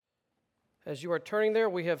As you are turning there,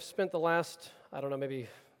 we have spent the last, maybe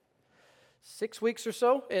 6 weeks or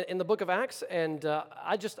so in the book of Acts, and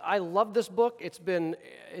I love this book. It's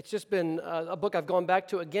just been a book I've gone back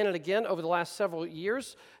to again and again over the last several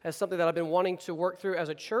years as something that I've been wanting to work through as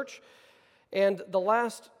a church. And the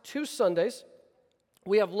last 2 Sundays,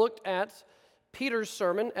 we have looked at Peter's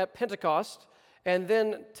sermon at Pentecost, and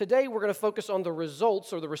then today we're going to focus on the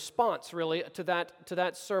results or the response, really, to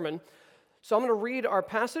that sermon. So I'm going to read our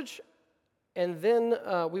passage, and then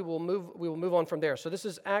we will move on from there. So this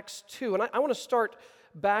is Acts 2, and I want to start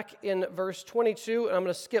back in verse 22, and I'm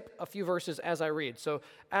going to skip a few verses as I read. So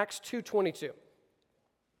Acts 2:22,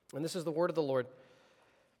 and this is the word of the Lord.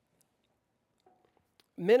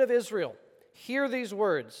 Men of Israel, hear these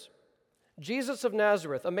words. Jesus of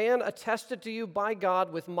Nazareth, a man attested to you by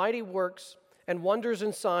God with mighty works and wonders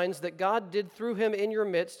and signs that God did through him in your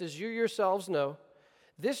midst, as you yourselves know.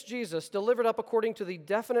 This Jesus, delivered up according to the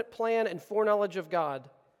definite plan and foreknowledge of God,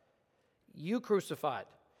 you crucified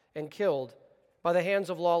and killed by the hands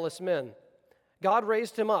of lawless men. God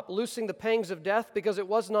raised him up, loosing the pangs of death, because it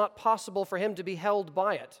was not possible for him to be held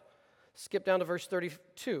by it. Skip down to verse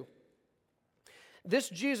 32. This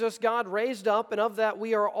Jesus God raised up, and of that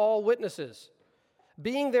we are all witnesses.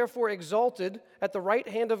 Being therefore exalted at the right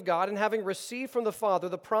hand of God, and having received from the Father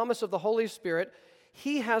the promise of the Holy Spirit,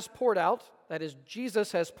 he has poured out, that is,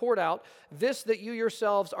 Jesus has poured out, this that you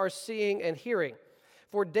yourselves are seeing and hearing.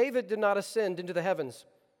 For David did not ascend into the heavens,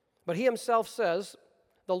 but he himself says,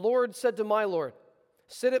 the Lord said to my Lord,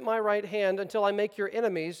 sit at my right hand until I make your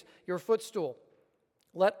enemies your footstool.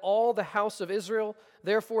 Let all the house of Israel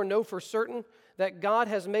therefore know for certain that God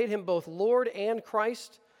has made him both Lord and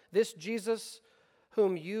Christ, this Jesus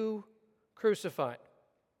whom you crucified.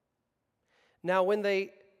 Now when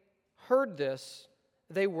they heard this,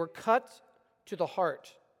 they were cut to the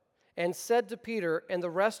heart and said to Peter and the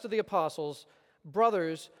rest of the apostles,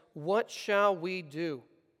 brothers, what shall we do?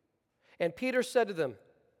 And Peter said to them,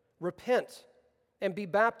 repent and be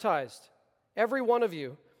baptized, every one of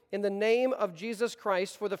you, in the name of Jesus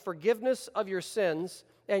Christ for the forgiveness of your sins,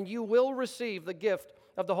 and you will receive the gift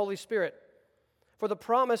of the Holy Spirit. For the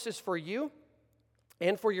promise is for you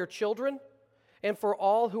and for your children and for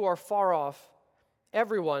all who are far off,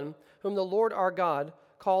 everyone whom the Lord our God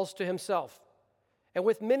calls to himself. And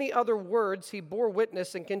with many other words he bore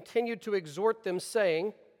witness and continued to exhort them,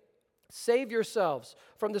 saying, save yourselves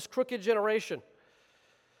from this crooked generation.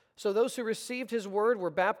 So those who received his word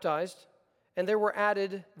were baptized, and there were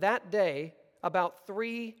added that day about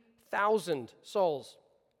 3,000 souls.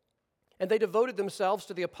 And they devoted themselves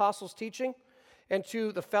to the apostles' teaching and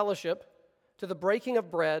to the fellowship, to the breaking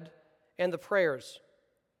of bread and the prayers.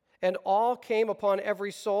 And all came upon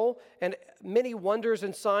every soul, and many wonders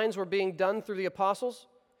and signs were being done through the apostles.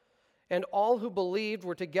 And all who believed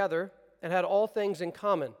were together and had all things in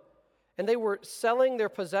common. And they were selling their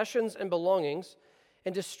possessions and belongings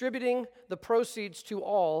and distributing the proceeds to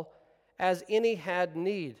all as any had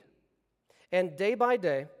need. And day by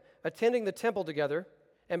day, attending the temple together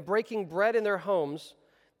and breaking bread in their homes,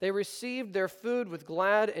 they received their food with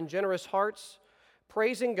glad and generous hearts,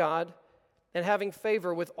 praising God and having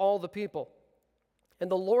favor with all the people.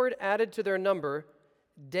 And the Lord added to their number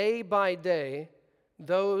day by day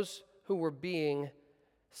those who were being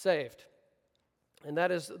saved. And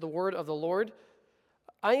that is the word of the Lord.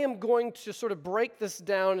 I am going to sort of break this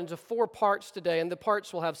down into 4 parts today, and the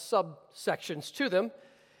parts will have subsections to them.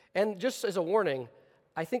 And just as a warning,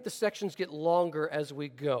 I think the sections get longer as we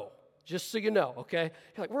go, just so you know, okay?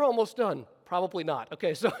 You're like, we're almost done. Probably not.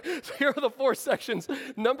 Okay, so here are the 4 sections.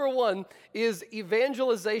 Number 1 is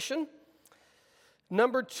evangelization.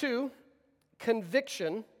 Number 2,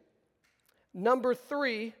 conviction. Number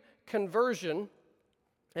 3, conversion.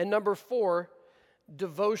 And number 4,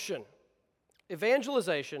 devotion.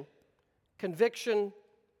 Evangelization, conviction,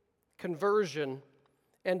 conversion,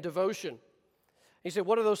 and devotion. You say,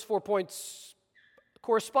 what are those 4 points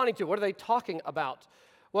corresponding to? What are they talking about?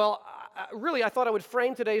 Well, really, I thought I would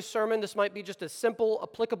frame today's sermon. This might be just a simple,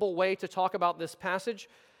 applicable way to talk about this passage.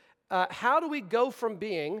 How do we go from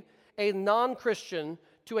being a non-Christian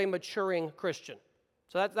to a maturing Christian?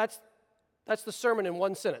 So that's the sermon in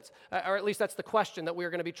one sentence, or at least that's the question that we're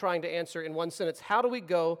going to be trying to answer in one sentence. How do we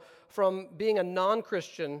go from being a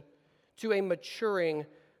non-Christian to a maturing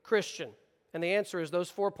Christian? And the answer is those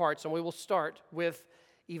 4 parts, and we will start with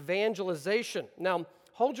evangelization. Now,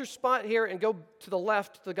 hold your spot here and go to the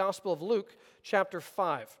left to the Gospel of Luke, chapter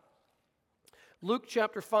 5. Luke,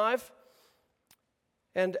 chapter 5.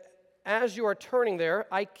 And as you are turning there,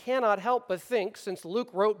 I cannot help but think, since Luke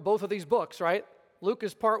wrote both of these books, right? Luke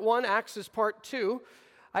is part 1, Acts is part 2.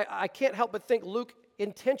 I can't help but think Luke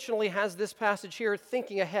intentionally has this passage here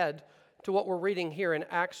thinking ahead to what we're reading here in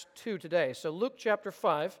Acts 2 today. So Luke chapter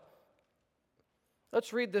 5,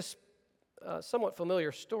 let's read this somewhat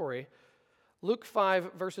familiar story. Luke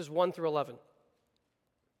 5, verses 1 through 11.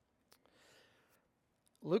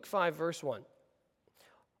 Luke 5, verse 1.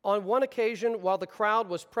 On one occasion, while the crowd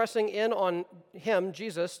was pressing in on him,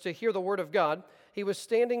 Jesus, to hear the word of God, he was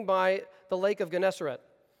standing by the lake of Gennesaret,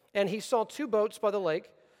 and he saw two boats by the lake,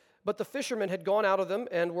 but the fishermen had gone out of them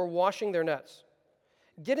and were washing their nets.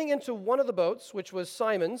 Getting into one of the boats, which was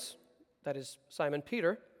Simon's, that is Simon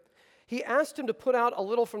Peter, he asked him to put out a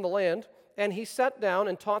little from the land, and he sat down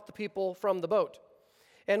and taught the people from the boat.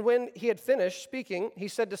 And when he had finished speaking, he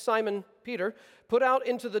said to Simon Peter, "Put out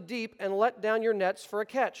into the deep and let down your nets for a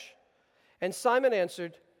catch." And Simon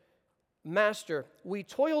answered, "Master, we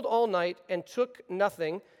toiled all night and took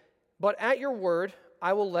nothing, but at your word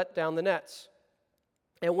I will let down the nets."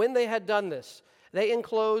 And when they had done this, they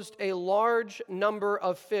enclosed a large number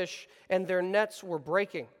of fish, and their nets were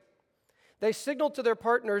breaking. They signaled to their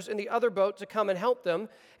partners in the other boat to come and help them,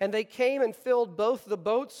 and they came and filled both the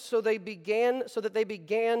boats so that they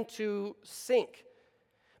began to sink.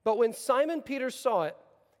 But when Simon Peter saw it,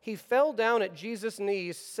 he fell down at Jesus'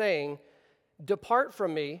 knees, saying, "Depart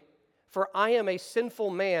from me, for I am a sinful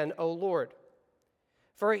man, O Lord."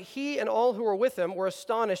 For he and all who were with him were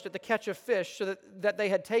astonished at the catch of fish that they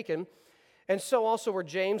had taken, and so also were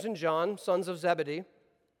James and John, sons of Zebedee,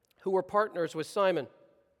 who were partners with Simon.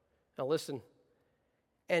 Now listen.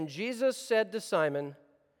 And Jesus said to Simon,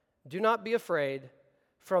 "Do not be afraid.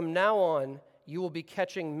 From now on you will be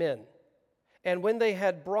catching men." And when they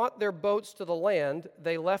had brought their boats to the land,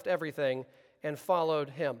 they left everything and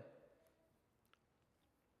followed him.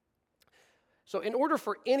 So in order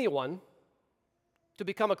for anyone to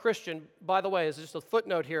become a Christian, by the way, as just a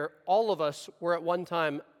footnote here, all of us were at one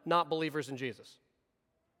time not believers in Jesus.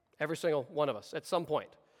 Every single one of us at some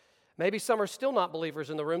point. Maybe some are still not believers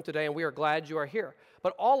in the room today, and we are glad you are here.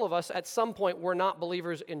 But all of us at some point were not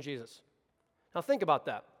believers in Jesus. Now think about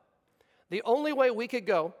that. The only way we could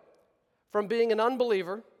go from being an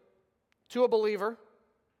unbeliever to a believer,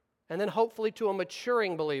 and then hopefully to a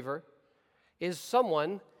maturing believer, is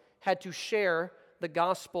someone had to share the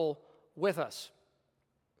gospel with us.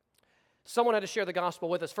 Someone had to share the gospel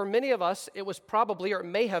with us. For many of us, it was probably, or it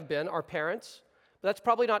may have been, our parents. But that's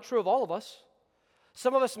probably not true of all of us.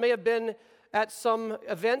 Some of us may have been at some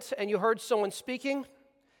event and you heard someone speaking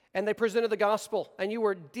and they presented the gospel and you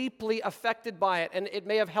were deeply affected by it and it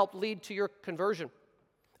may have helped lead to your conversion.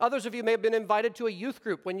 Others of you may have been invited to a youth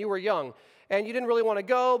group when you were young and you didn't really want to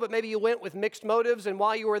go, but maybe you went with mixed motives, and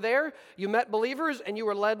while you were there, you met believers and you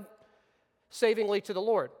were led savingly to the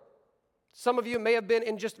Lord. Some of you may have been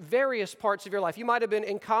in just various parts of your life. You might have been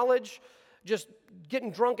in college, just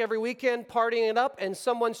getting drunk every weekend, partying it up, and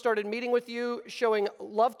someone started meeting with you, showing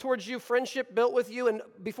love towards you, friendship built with you, and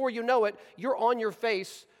before you know it, you're on your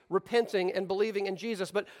face repenting and believing in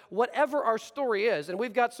Jesus. But whatever our story is, and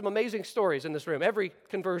we've got some amazing stories in this room. Every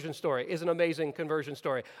conversion story is an amazing conversion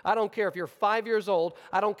story. I don't care if you're 5 years old.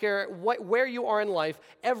 I don't care where you are in life.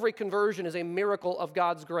 Every conversion is a miracle of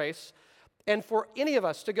God's grace. And for any of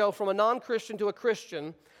us to go from a non-Christian to a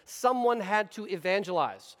Christian, someone had to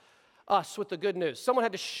evangelize us with the good news. Someone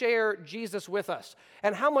had to share Jesus with us.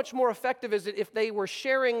 And how much more effective is it if they were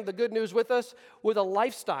sharing the good news with us with a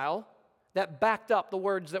lifestyle that backed up the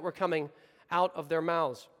words that were coming out of their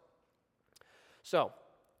mouths? So,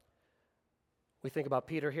 we think about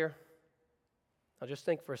Peter here. Now just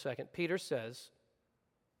think for a second. Peter says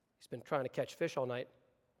he's been trying to catch fish all night.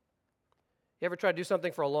 You ever try to do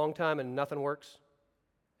something for a long time and nothing works?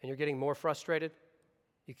 And you're getting more frustrated?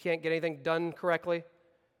 You can't get anything done correctly?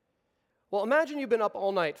 Well, imagine you've been up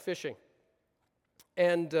all night fishing,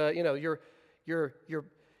 and your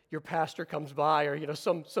pastor comes by, or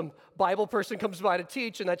some Bible person comes by to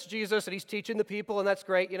teach, and that's Jesus, and he's teaching the people, and that's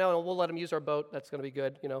great, and we'll let him use our boat. That's going to be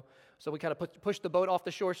good, So we kind of push the boat off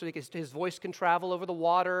the shore so his voice can travel over the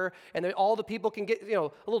water, and then all the people can get a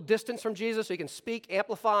little distance from Jesus so he can speak,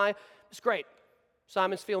 amplify. It's great.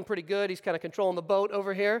 Simon's feeling pretty good. He's kind of controlling the boat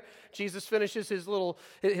over here. Jesus finishes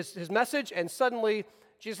his message, and suddenly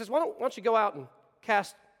Jesus says, why don't you go out and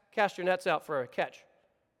cast your nets out for a catch?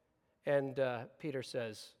 And Peter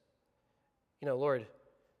says, Lord, I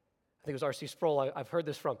think it was R.C. Sproul I've heard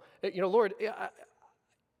this from. Lord,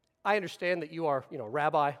 I understand that you are,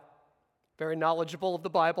 rabbi, very knowledgeable of the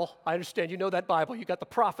Bible. I understand you know that Bible. You got the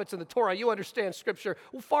prophets and the Torah. You understand Scripture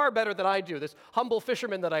far better than I do, this humble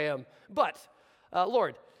fisherman that I am. But,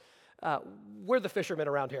 Lord, we're the fishermen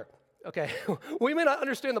around here. Okay, we may not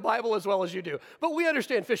understand the Bible as well as you do, but we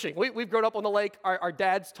understand fishing. We've grown up on the lake. Our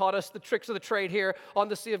dads taught us the tricks of the trade here on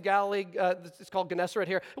the Sea of Galilee. It's called Gennesaret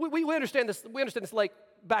here. We understand this. We understand this lake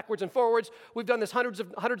backwards and forwards. We've done this hundreds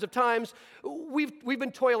of times. We've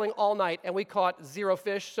been toiling all night, and we caught 0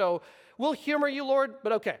 fish. So we'll humor you, Lord,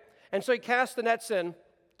 but okay. And so he cast the nets in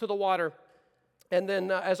to the water. And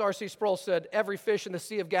then, as R.C. Sproul said, every fish in the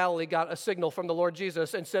Sea of Galilee got a signal from the Lord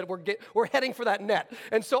Jesus and said, we're heading for that net.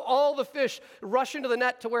 And so all the fish rush into the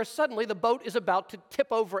net to where suddenly the boat is about to tip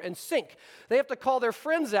over and sink. They have to call their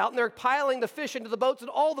friends out, and they're piling the fish into the boats, and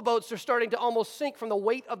all the boats are starting to almost sink from the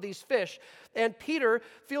weight of these fish. And Peter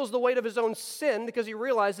feels the weight of his own sin because he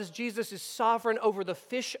realizes Jesus is sovereign over the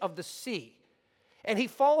fish of the sea. And he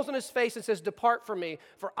falls on his face and says, "Depart from me,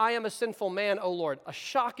 for I am a sinful man, O Lord." A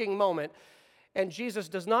shocking moment. And Jesus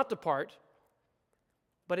does not depart,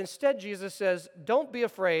 but instead Jesus says, "Don't be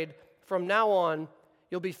afraid. From now on,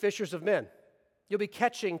 you'll be fishers of men. You'll be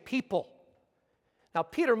catching people." Now,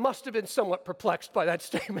 Peter must have been somewhat perplexed by that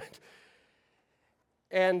statement.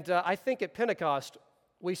 And I think at Pentecost,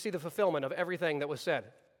 we see the fulfillment of everything that was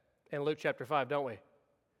said in Luke chapter 5, don't we?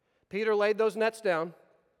 Peter laid those nets down,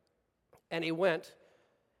 and he went.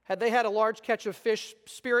 Had they had a large catch of fish,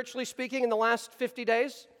 spiritually speaking, in the last 50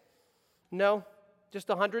 days? No, just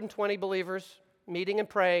 120 believers meeting and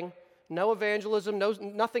praying, no evangelism,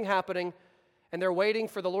 nothing happening, and they're waiting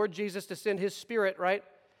for the Lord Jesus to send his Spirit, right?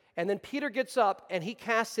 And then Peter gets up and he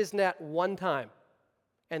casts his net one time,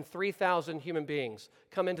 and 3,000 human beings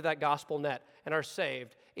come into that gospel net and are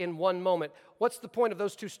saved in one moment. What's the point of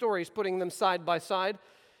those two stories, putting them side by side?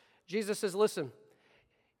 Jesus says, listen,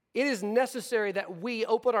 it is necessary that we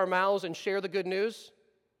open our mouths and share the good news,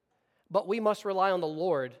 but we must rely on the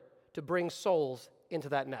Lord to bring souls into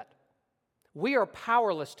that net. We are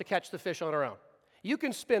powerless to catch the fish on our own. You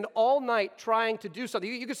can spend all night trying to do something.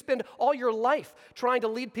 You can spend all your life trying to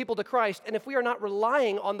lead people to Christ, and if we are not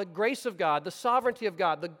relying on the grace of God, the sovereignty of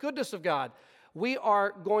God, the goodness of God, we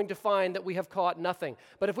are going to find that we have caught nothing.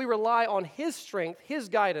 But if we rely on his strength, his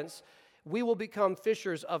guidance, we will become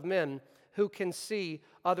fishers of men who can see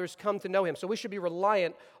others come to know him. So we should be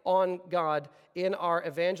reliant on God in our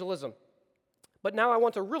evangelism. But now I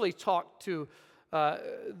want to really talk to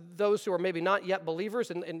those who are maybe not yet believers,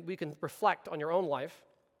 and we can reflect on your own life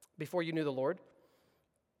before you knew the Lord.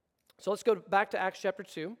 So let's go back to Acts chapter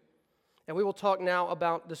 2, and we will talk now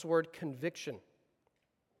about this word conviction.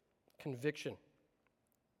 Conviction.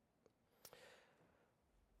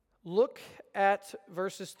 Look at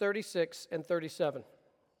verses 36 and 37.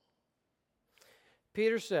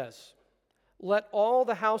 Peter says, "Let all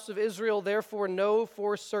the house of Israel therefore know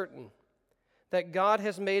for certain that God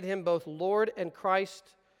has made him both Lord and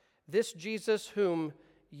Christ, this Jesus whom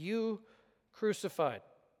you crucified."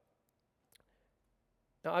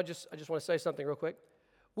 Now, I just want to say something real quick.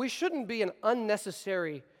 We shouldn't be an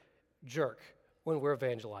unnecessary jerk when we're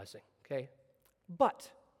evangelizing, okay? But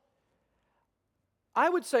I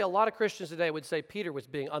would say a lot of Christians today would say Peter was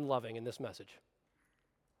being unloving in this message.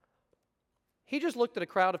 He just looked at a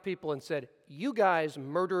crowd of people and said, "You guys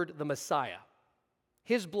murdered the Messiah.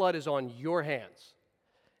 His blood is on your hands."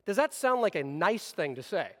 Does that sound like a nice thing to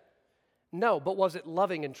say? No, but was it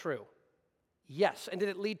loving and true? Yes. And did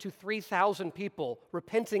it lead to 3,000 people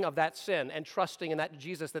repenting of that sin and trusting in that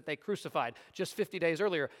Jesus that they crucified just 50 days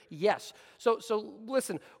earlier? Yes. So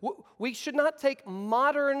listen, we should not take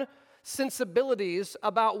modern sensibilities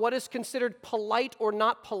about what is considered polite or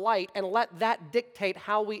not polite and let that dictate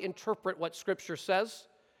how we interpret what Scripture says.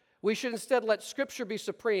 We should instead let Scripture be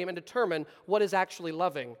supreme and determine what is actually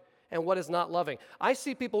loving and what is not loving. I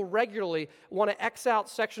see people regularly want to X out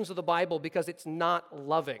sections of the Bible because it's not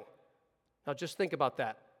loving. Now just think about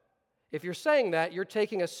that. If you're saying that, you're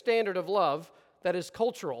taking a standard of love that is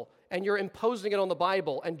cultural and you're imposing it on the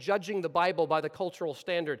Bible and judging the Bible by the cultural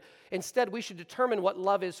standard. Instead, we should determine what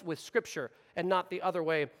love is with Scripture and not the other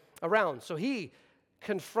way around. So he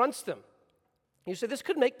confronts them. You say, this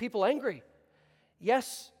could make people angry.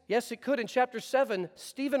 Yes, it could. In chapter 7,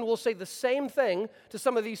 Stephen will say the same thing to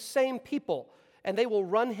some of these same people, and they will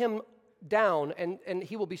run him down, and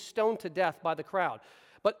he will be stoned to death by the crowd.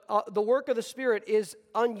 But the work of the Spirit is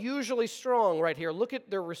unusually strong right here. Look at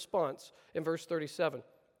their response in verse 37.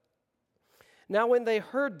 "Now when they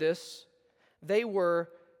heard this, they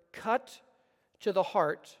were cut to the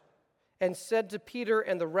heart and said to Peter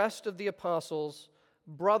and the rest of the apostles,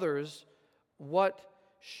 'Brothers, what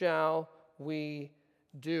shall we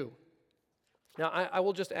do?'" Now, I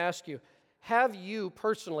will just ask you, have you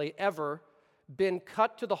personally ever been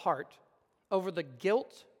cut to the heart over the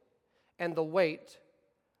guilt and the weight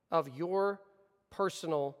of your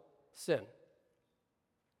personal sin?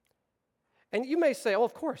 And you may say, oh,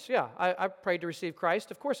 of course, yeah, I prayed to receive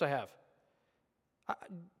Christ. Of course I have.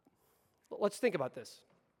 Let's think about this.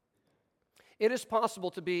 It is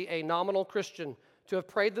possible to be a nominal Christian, to have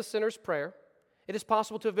prayed the sinner's prayer. It is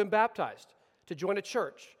possible to have been baptized, to join a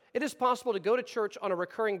church. It is possible to go to church on a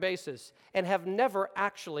recurring basis and have never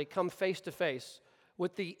actually come face to face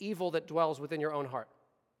with the evil that dwells within your own heart.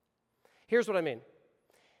 Here's what I mean.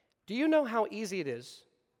 Do you know how easy it is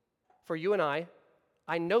for you and I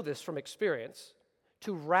know this from experience,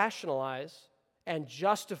 to rationalize and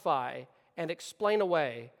justify and explain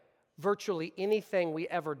away virtually anything we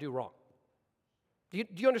ever do wrong? Do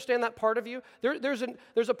you understand that part of you?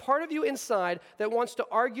 There's a part of you inside that wants to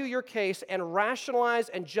argue your case and rationalize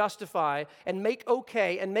and justify and make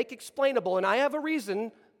okay and make explainable, and I have a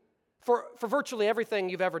reason for virtually everything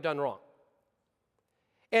you've ever done wrong.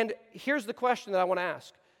 And here's the question that I want to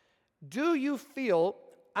ask. Do you feel,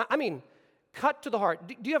 cut to the heart,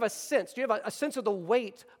 do you have a sense, of the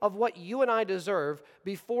weight of what you and I deserve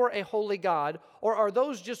before a holy God, or are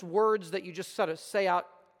those just words that you just sort of say out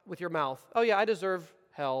with your mouth? Oh yeah, I deserve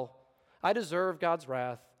hell. I deserve God's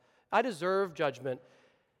wrath. I deserve judgment.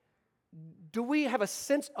 Do we have a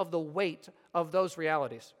sense of the weight of those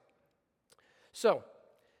realities? So,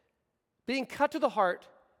 being cut to the heart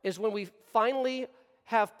is when we finally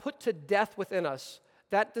have put to death within us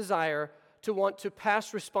that desire to want to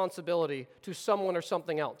pass responsibility to someone or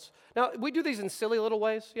something else. Now, we do these in silly little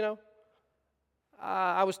ways, you know.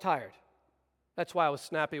 I was tired. That's why I was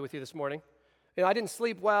snappy with you this morning. You know, I didn't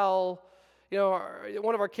sleep well. You know,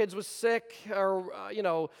 one of our kids was sick, or,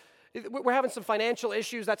 we're having some financial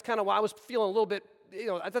issues. That's kind of why I was feeling a little bit,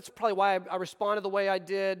 that's probably why I responded the way I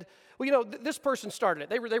did. Well, this person started it.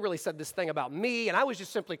 They really said this thing about me, and I was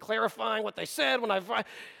just simply clarifying what they said when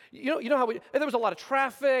you know how there was a lot of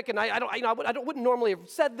traffic, and I wouldn't normally have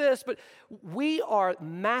said this, but we are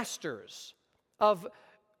masters of,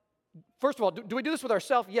 first of all, do we do this with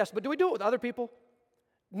ourselves? Yes, but do we do it with other people?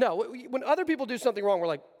 No. When other people do something wrong, we're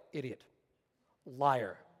like, idiot,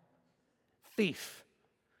 liar, thief,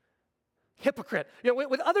 hypocrite.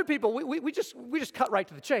 With other people, we just cut right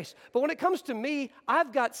to the chase. But when it comes to me,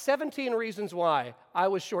 I've got 17 reasons why I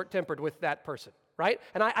was short-tempered with that person, right?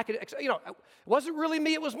 And I could, it wasn't really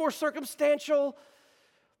me, it was more circumstantial.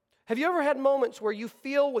 Have you ever had moments where you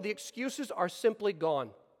feel where the excuses are simply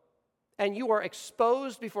gone, and you are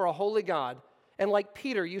exposed before a holy God, and like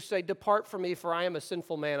Peter, you say, "Depart from me, for I am a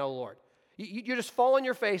sinful man, O Lord." You just fall on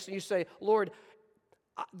your face and you say, "Lord,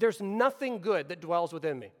 there's nothing good that dwells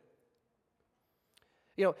within me."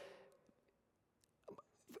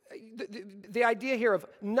 The idea here of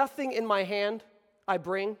nothing in my hand I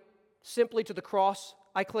bring, simply to the cross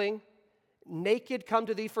I cling. Naked come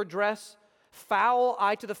to thee for dress, foul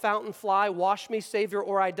I to the fountain fly, wash me, Savior,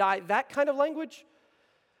 or I die. That kind of language?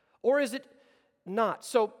 Or is it not?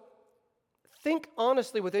 So think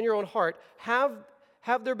honestly within your own heart. Have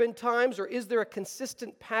there been times, or is there a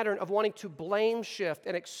consistent pattern of wanting to blame shift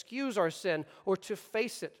and excuse our sin, or to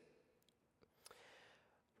face it?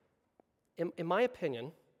 In my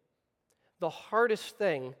opinion, the hardest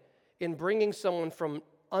thing in bringing someone from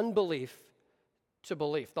unbelief to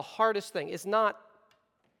belief, the hardest thing is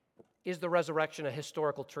the resurrection a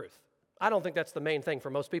historical truth? I don't think that's the main thing for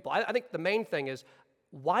most people. I think the main thing is,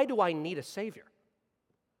 why do I need a Savior?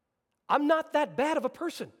 I'm not that bad of a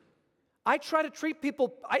person. I try to treat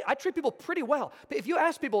people, I treat people pretty well. If you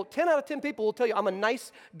ask people, 10 out of 10 people will tell you, I'm a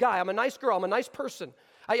nice guy, I'm a nice girl, I'm a nice person.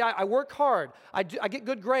 I work hard, I get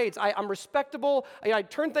good grades, I'm respectable, I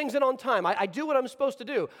turn things in on time, I do what I'm supposed to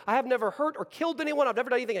do. I have never hurt or killed anyone, I've never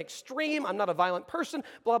done anything extreme, I'm not a violent person,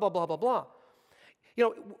 blah, blah, blah, blah, blah.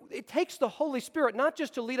 It takes the Holy Spirit not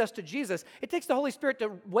just to lead us to Jesus, it takes the Holy Spirit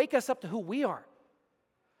to wake us up to who we are.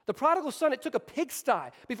 The prodigal son, it took a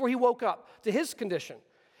pigsty before he woke up to his condition.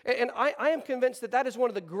 And I am convinced that is one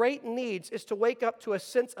of the great needs, is to wake up to a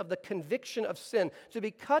sense of the conviction of sin, to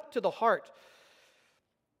be cut to the heart.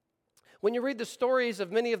 When you read the stories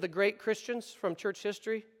of many of the great Christians from church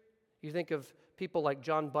history, you think of people like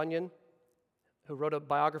John Bunyan, who wrote a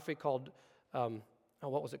biography called,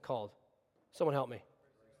 what was it called? Someone help me.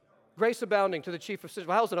 Grace abounding to the chief of sinners.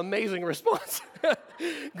 Well, that was an amazing response.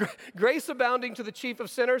 Grace abounding to the chief of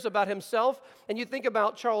sinners, about himself. And you think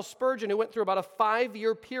about Charles Spurgeon, who went through about a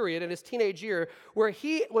 5-year period in his teenage year where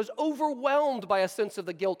he was overwhelmed by a sense of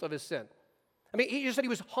the guilt of his sin. He just said he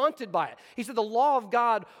was haunted by it. He said the law of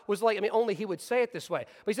God was like, only he would say it this way,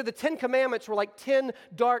 but he said the 10 commandments were like 10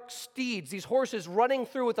 dark steeds, these horses running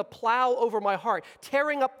through with a plow over my heart,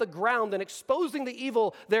 tearing up the ground and exposing the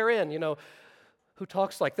evil therein. Who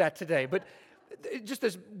talks like that today? But just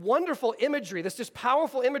this wonderful imagery, this just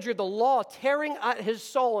powerful imagery of the law tearing at his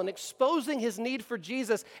soul and exposing his need for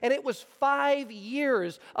Jesus. And it was 5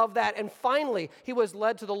 years of that. And finally, he was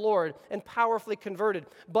led to the Lord and powerfully converted.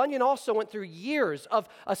 Bunyan also went through years of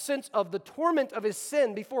a sense of the torment of his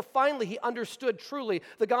sin before finally he understood truly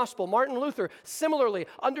the gospel. Martin Luther similarly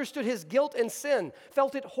understood his guilt and sin,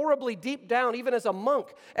 felt it horribly deep down, even as a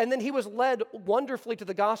monk. And then he was led wonderfully to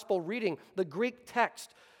the gospel, reading the Greek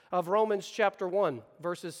text of Romans chapter 1,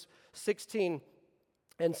 verses 16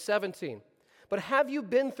 and 17. But have you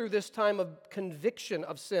been through this time of conviction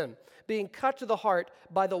of sin, being cut to the heart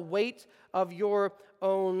by the weight of your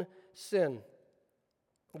own sin?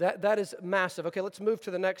 That is massive. Okay, let's move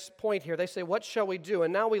to the next point here. They say, what shall we do?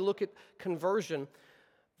 And now we look at conversion,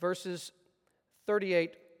 verses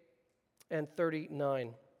 38 and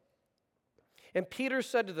 39. And Peter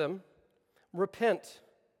said to them, repent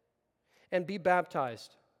and be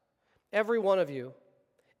baptized, every one of you,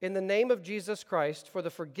 in the name of Jesus Christ for the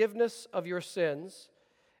forgiveness of your sins,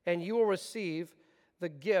 and you will receive the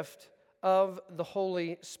gift of the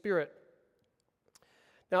Holy Spirit.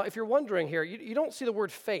 Now, if you're wondering here, you don't see the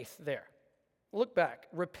word faith there. Look back.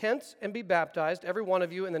 Repent and be baptized, every one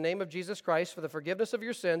of you, in the name of Jesus Christ for the forgiveness of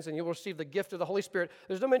your sins, and you will receive the gift of the Holy Spirit.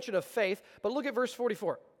 There's no mention of faith, but look at verse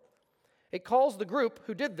 44. It calls the group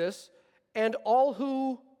who did this, and all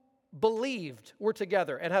who believed were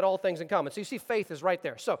together and had all things in common. So you see faith is right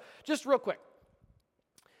there. So just real quick.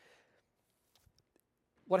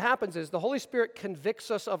 What happens is the Holy Spirit convicts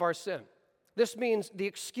us of our sin. This means the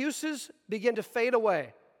excuses begin to fade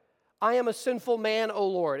away. I am a sinful man, O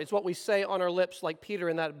Lord. It's what we say on our lips like Peter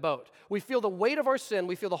in that boat. We feel the weight of our sin.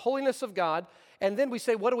 We feel the holiness of God. And then we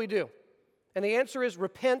say, what do? And the answer is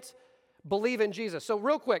repent, believe in Jesus. So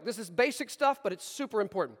real quick, this is basic stuff, but it's super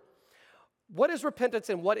important. What is repentance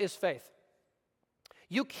and what is faith?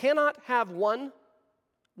 You cannot have one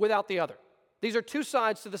without the other. These are two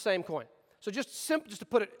sides to the same coin. So just to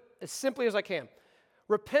put it as simply as I can,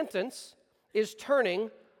 repentance is turning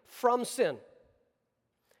from sin.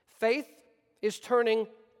 Faith is turning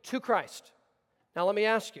to Christ. Now let me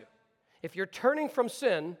ask you, if you're turning from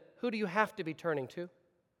sin, who do you have to be turning to?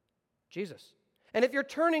 Jesus. And if you're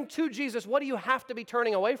turning to Jesus, what do you have to be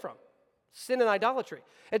turning away from? Sin and idolatry.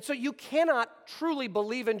 And so you cannot truly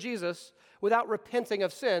believe in Jesus without repenting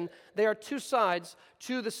of sin. They are two sides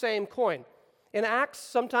to the same coin. In Acts,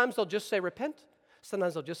 sometimes they'll just say repent,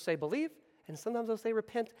 sometimes they'll just say believe, and sometimes they'll say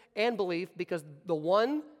repent and believe because the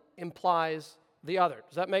one implies the other.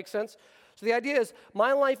 Does that make sense? So the idea is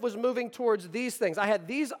my life was moving towards these things. I had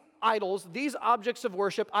these idols, these objects of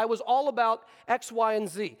worship. I was all about X, Y, and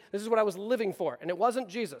Z. This is what I was living for, and it wasn't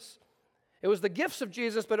Jesus. It was the gifts of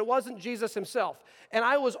Jesus, but it wasn't Jesus himself. And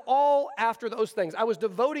I was all after those things. I was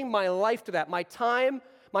devoting my life to that. My time,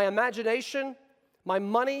 my imagination, my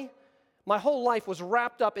money, my whole life was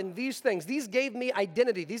wrapped up in these things. These gave me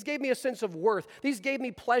identity. These gave me a sense of worth. These gave me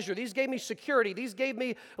pleasure. These gave me security. These gave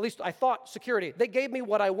me, at least I thought, security. They gave me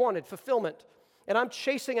what I wanted, fulfillment. And I'm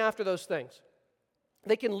chasing after those things.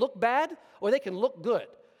 They can look bad or they can look good.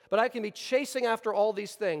 But I can be chasing after all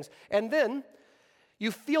these things. And then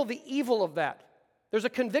you feel the evil of that. There's a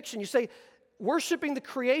conviction. You say, worshiping the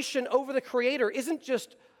creation over the Creator isn't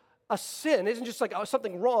just a sin, isn't just like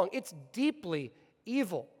something wrong. It's deeply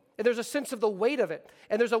evil. And there's a sense of the weight of it.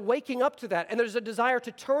 And there's a waking up to that. And there's a desire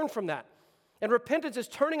to turn from that. And repentance is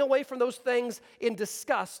turning away from those things in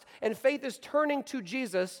disgust. And faith is turning to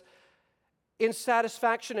Jesus in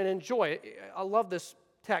satisfaction and in joy. I love this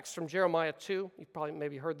text from Jeremiah 2. You've probably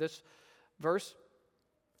maybe heard this verse.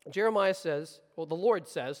 Jeremiah says, well, the Lord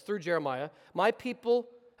says through Jeremiah, my people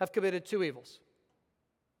have committed two evils.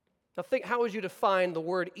 Now think, how would you define the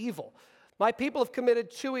word evil? My people have committed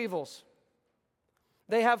two evils.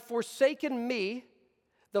 They have forsaken me,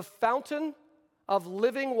 the fountain of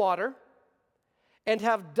living water, and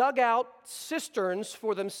have dug out cisterns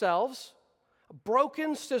for themselves,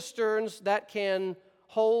 broken cisterns that can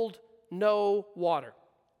hold no water.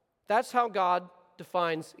 That's how God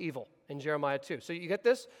defines evil in Jeremiah 2. So you get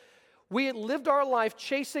this? We lived our life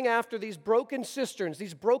chasing after these broken cisterns,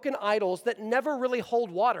 these broken idols that never really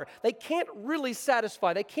hold water. They can't really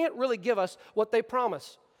satisfy. They can't really give us what they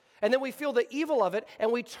promise. And then we feel the evil of it,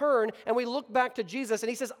 and we turn, and we look back to Jesus, and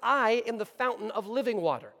he says, I am the fountain of living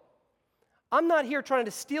water. I'm not here trying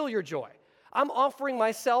to steal your joy. I'm offering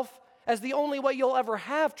myself as the only way you'll ever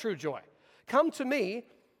have true joy. Come to me,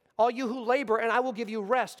 all you who labor, and I will give you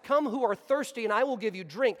rest. Come who are thirsty, and I will give you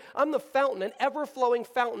drink. I'm the fountain, an ever-flowing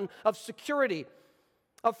fountain of security,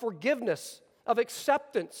 of forgiveness, of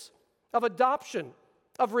acceptance, of adoption,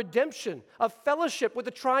 of redemption, of fellowship with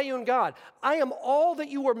the triune God. I am all that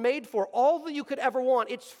you were made for, all that you could ever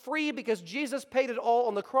want. It's free because Jesus paid it all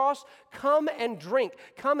on the cross. Come and drink.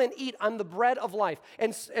 Come and eat. I'm the bread of life.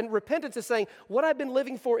 And repentance is saying, what I've been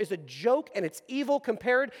living for is a joke and it's evil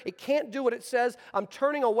compared. It can't do what it says. I'm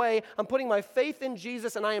turning away. I'm putting my faith in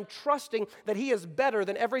Jesus and I am trusting that he is better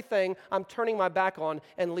than everything I'm turning my back on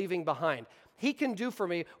and leaving behind. He can do for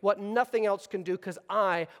me what nothing else can do because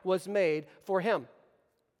I was made for him.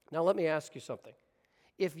 Now, let me ask you something.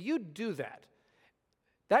 If you do that,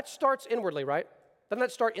 that starts inwardly, right? Doesn't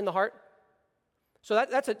that start in the heart? So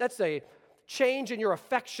that's a change in your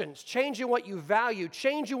affections, change in what you value,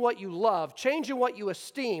 change in what you love, change in what you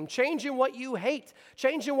esteem, change in what you hate,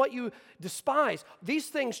 change in what you despise. These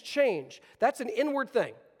things change. That's an inward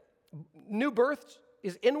thing. New birth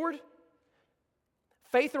is inward.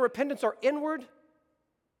 Faith and repentance are inward.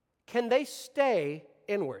 Can they stay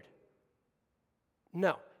inward?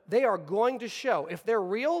 No. They are going to show. If they're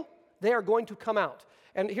real, they are going to come out.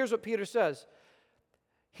 And here's what Peter says.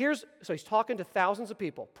 So he's talking to thousands of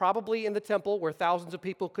people, probably in the temple where thousands of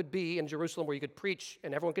people could be in Jerusalem where you could preach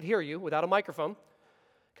and everyone could hear you without a microphone,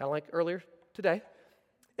 kind of like earlier today.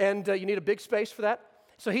 And you need a big space for that.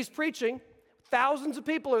 So he's preaching. Thousands of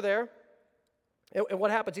people are there. And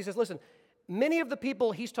what happens? He says, listen, many of the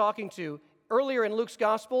people he's talking to earlier in Luke's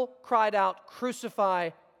gospel cried out, crucify,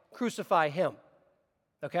 crucify him.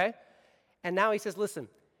 Okay? And now he says, listen,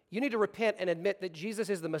 you need to repent and admit that Jesus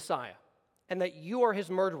is the Messiah and that you are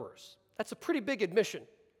his murderers. That's a pretty big admission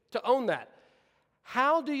to own that.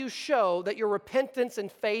 How do you show that your repentance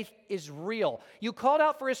and faith is real? You called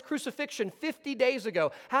out for his crucifixion 50 days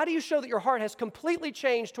ago. How do you show that your heart has completely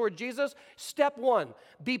changed toward Jesus? Step one,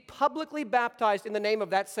 be publicly baptized in the name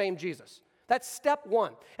of that same Jesus. That's step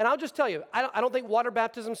one. And I'll just tell you, I don't think water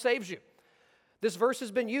baptism saves you. This verse has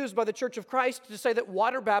been used by the Church of Christ to say that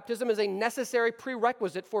water baptism is a necessary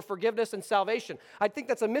prerequisite for forgiveness and salvation. I think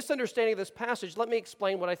that's a misunderstanding of this passage. Let me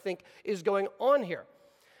explain what I think is going on here.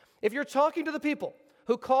 If you're talking to the people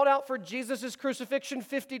who called out for Jesus' crucifixion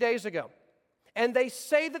 50 days ago, and they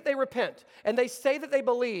say that they repent, and they say that they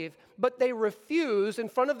believe, but they refuse in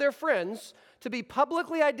front of their friends to be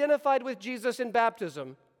publicly identified with Jesus in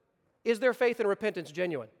baptism, is their faith and repentance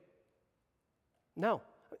genuine? No.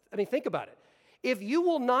 I mean, think about it. If you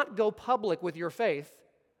will not go public with your faith,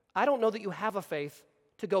 I don't know that you have a faith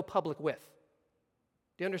to go public with.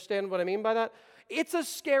 Do you understand what I mean by that? It's a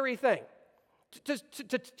scary thing to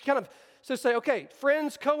kind of say, okay,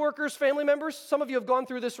 friends, coworkers, family members, some of you have gone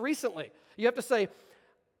through this recently. You have to say,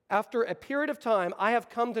 after a period of time, I have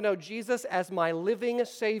come to know Jesus as my living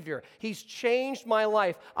Savior. He's changed my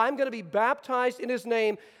life. I'm going to be baptized in his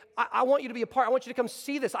name. I want you to be a part. I want you to come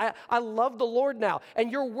see this. I love the Lord now.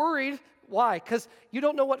 And you're worried. Why? Because you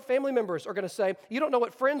don't know what family members are going to say. You don't know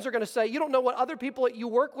what friends are going to say. You don't know what other people that you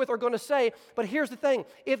work with are going to say. But here's the thing.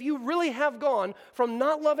 If you really have gone from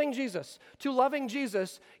not loving Jesus to loving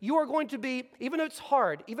Jesus, you are going to be, even if it's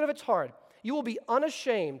hard, you will be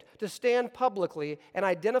unashamed to stand publicly and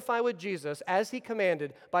identify with Jesus as he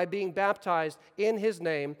commanded by being baptized in his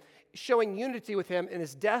name, showing unity with him in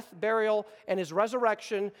his death, burial, and his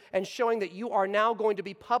resurrection, and showing that you are now going to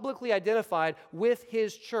be publicly identified with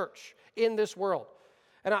his church in this world.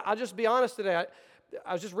 And I'll just be honest today.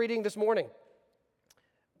 I was just reading this morning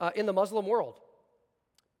in the Muslim world.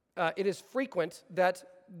 It is frequent that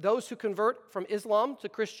those who convert from Islam to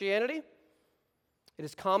Christianity, it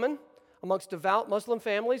is common amongst devout Muslim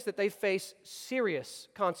families that they face serious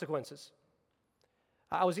consequences.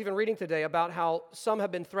 I was even reading today about how some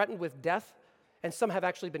have been threatened with death and some have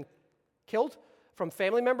actually been killed from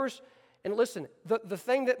family members. And listen, the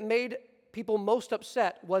thing that made people most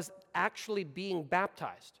upset was actually being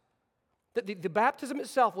baptized. The baptism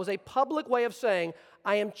itself was a public way of saying,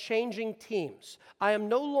 I am changing teams. I am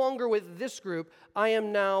no longer with this group. I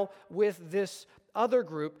am now with this other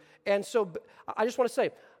group. And so I just want to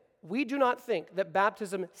say, we do not think that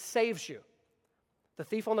baptism saves you. The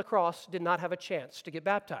thief on the cross did not have a chance to get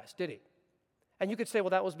baptized, did he? And you could say, well,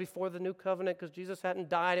 that was before the new covenant because Jesus hadn't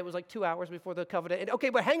died. It was like 2 hours before the covenant. And okay,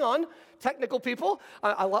 but hang on, technical people.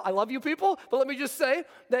 I love you people, but let me just say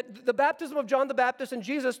that the baptism of John the Baptist and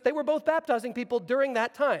Jesus, they were both baptizing people during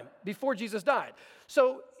that time, before Jesus died.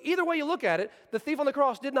 So either way you look at it, the thief on the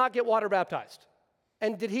cross did not get water baptized.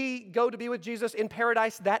 And did he go to be with Jesus in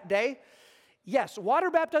paradise that day? Yes, water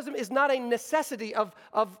baptism is not a necessity of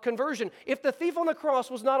conversion. If the thief on the cross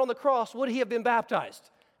was not on the cross, would he have been baptized?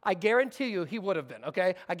 I guarantee you he would have been,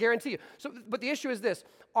 okay? I guarantee you. So, but the issue is this.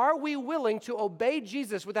 Are we willing to obey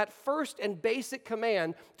Jesus with that first and basic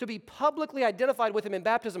command to be publicly identified with him in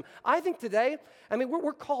baptism? I think today,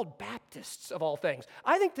 we're called Baptists of all things.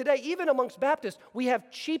 I think today, even amongst Baptists, we have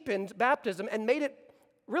cheapened baptism and made it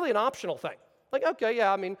really an optional thing. Like, okay,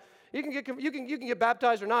 yeah, you can get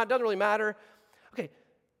baptized or not, it doesn't really matter. Okay,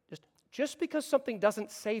 just because something doesn't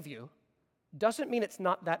save you doesn't mean it's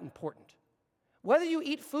not that important. Whether you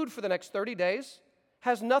eat food for the next 30 days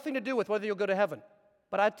has nothing to do with whether you'll go to heaven.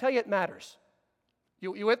 But I tell you, it matters.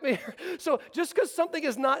 You with me? So just because something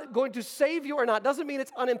is not going to save you or not doesn't mean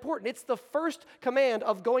it's unimportant. It's the first command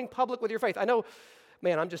of going public with your faith. I know,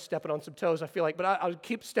 man, I'm just stepping on some toes, I feel like, but I'll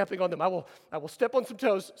keep stepping on them. I will step on some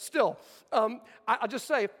toes still. I'll just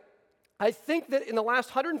say, I think that in the last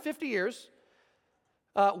 150 years,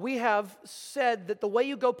 we have said that the way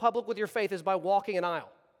you go public with your faith is by walking an aisle,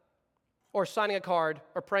 or signing a card,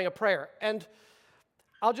 or praying a prayer. And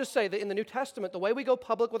I'll just say that in the New Testament, the way we go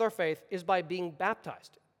public with our faith is by being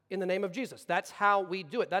baptized in the name of Jesus. That's how we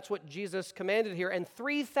do it. That's what Jesus commanded here. And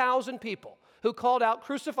 3,000 people who called out,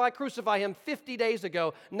 crucify, crucify him 50 days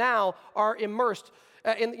ago, now are immersed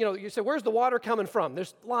you say, where's the water coming from?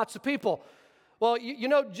 There's lots of people. Well,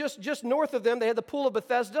 just north of them, they had the Pool of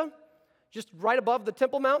Bethesda, just right above the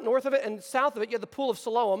Temple Mount, north of it, and south of it, you had the Pool of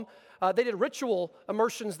Siloam. They did ritual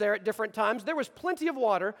immersions there at different times. There was plenty of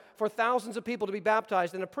water for thousands of people to be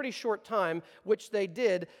baptized in a pretty short time, which they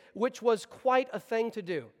did, which was quite a thing to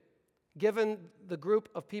do, given the group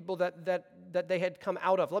of people that they had come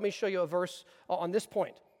out of. Let me show you a verse on this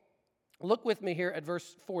point. Look with me here at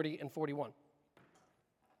verse 40 and 41.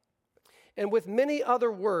 And with many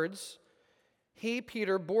other words, he,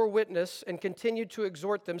 Peter, bore witness and continued to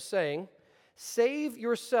exhort them, saying, save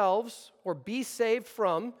yourselves, or be saved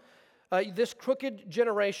from, this crooked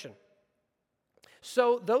generation.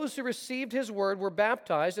 So those who received his word were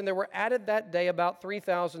baptized, and there were added that day about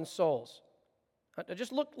 3,000 souls. Now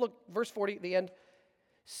just look, verse 40 at the end.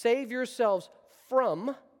 Save yourselves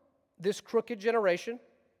from this crooked generation.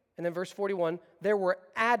 And then verse 41, there were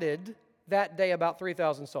added that day about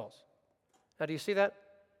 3,000 souls. Now do you see that?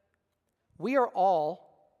 We are all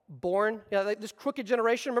born, this crooked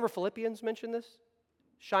generation. Remember Philippians mentioned this?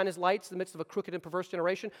 Shine as lights in the midst of a crooked and perverse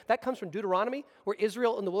generation. That comes from Deuteronomy, where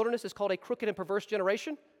Israel in the wilderness is called a crooked and perverse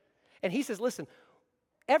generation. And he says, listen,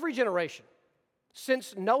 every generation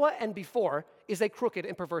since Noah and before is a crooked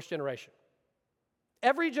and perverse generation.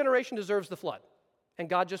 Every generation deserves the flood. And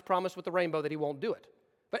God just promised with the rainbow that he won't do it.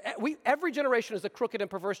 But every generation is a crooked and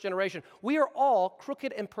perverse generation. We are all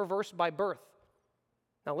crooked and perverse by birth.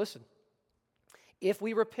 Now listen, if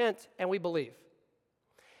we repent and we believe,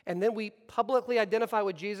 and then we publicly identify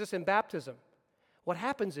with Jesus in baptism, what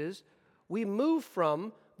happens is we move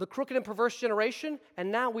from the crooked and perverse generation,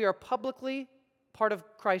 and now we are publicly part of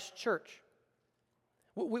Christ's church.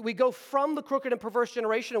 We go from the crooked and perverse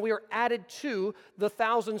generation, and we are added to the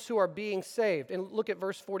thousands who are being saved. And look at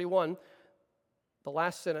verse 41, the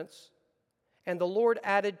last sentence. And the Lord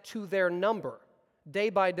added to their number, day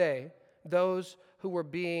by day, those who were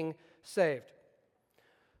being saved.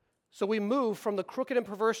 So we move from the crooked and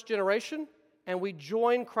perverse generation, and we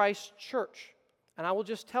join Christ's church. And I will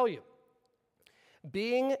just tell you,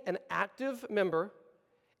 being an active member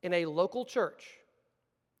in a local church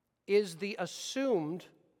is the assumed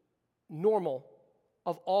normal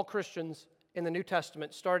of all Christians in the New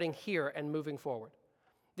Testament, starting here and moving forward.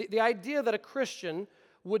 The idea that a Christian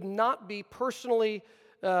would not be personally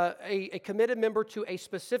a committed member to a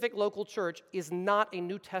specific local church is not a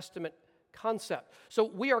New Testament concept. So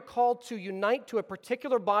we are called to unite to a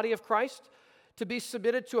particular body of Christ, to be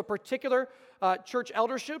submitted to a particular church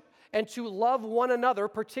eldership, and to love one another,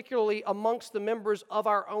 particularly amongst the members of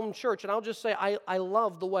our own church. And I'll just say, I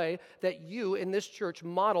love the way that you in this church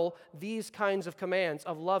model these kinds of commands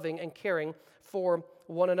of loving and caring for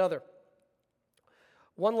one another.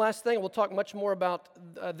 One last thing, we'll talk much more about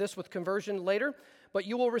this with conversion later, but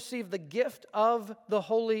you will receive the gift of the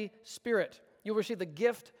Holy Spirit. You'll receive the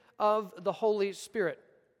gift of the Holy Spirit,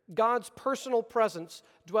 God's personal presence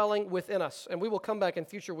dwelling within us. And we will come back in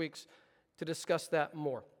future weeks to discuss that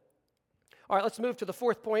more. All right, let's move to the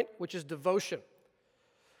fourth point, which is devotion.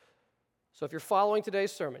 So if you're following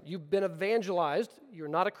today's sermon, you've been evangelized. You're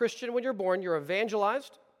not a Christian when you're born. You're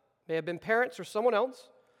evangelized. May have been parents or someone else.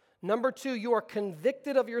 Number two, you are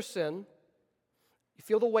convicted of your sin. You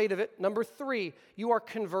feel the weight of it. Number three, you are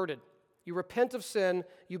converted. You repent of sin.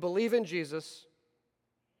 You believe in Jesus.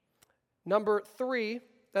 Number three,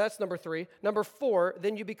 that's number three. Number four,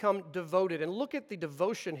 then you become devoted. And look at the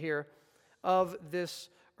devotion here of this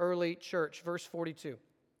early church. Verse 42.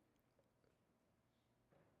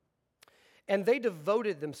 And they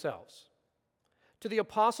devoted themselves to the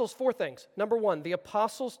apostles' four things. Number one, the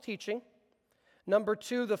apostles' teaching. Number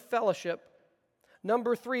two, the fellowship.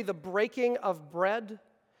 Number three, the breaking of bread.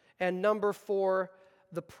 And number four,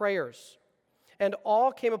 the prayers. And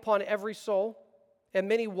awe came upon every soul, and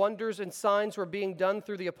many wonders and signs were being done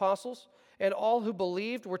through the apostles. And all who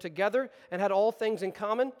believed were together and had all things in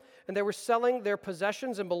common. And they were selling their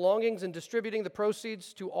possessions and belongings and distributing the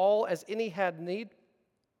proceeds to all as any had need.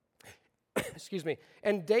 Excuse me.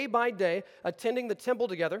 And day by day, attending the temple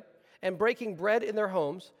together and breaking bread in their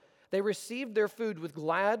homes, they received their food with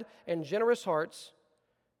glad and generous hearts,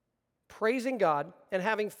 praising God and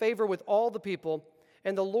having favor with all the people.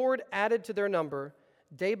 And the Lord added to their number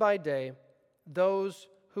day by day those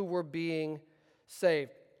who were being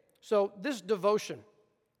saved. So this devotion,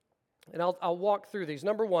 and I'll walk through these.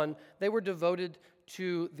 Number one, they were devoted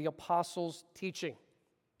to the apostles' teaching.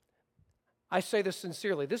 I say this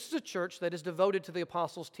sincerely. This is a church that is devoted to the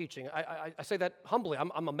apostles' teaching. I say that humbly.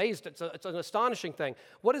 I'm amazed. It's an astonishing thing.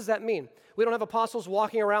 What does that mean? We don't have apostles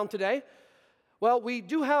walking around today? Well, we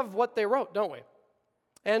do have what they wrote, don't we?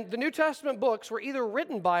 And the New Testament books were either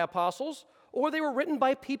written by apostles or they were written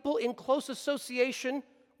by people in close association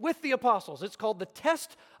with the apostles. It's called the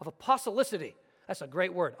test of apostolicity. That's a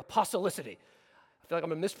great word, apostolicity. I feel like I'm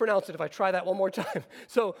going to mispronounce it if I try that one more time.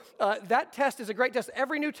 So that test is a great test.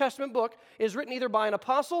 Every New Testament book is written either by an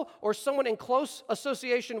apostle or someone in close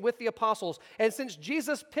association with the apostles. And since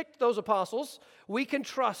Jesus picked those apostles, we can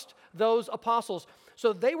trust those apostles.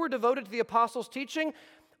 So they were devoted to the apostles' teaching.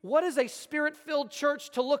 What is a spirit-filled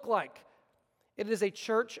church to look like? It is a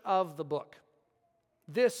church of the book.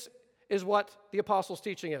 This is what the apostles'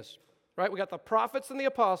 teaching is, right? We got the prophets and the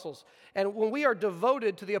apostles. And when we are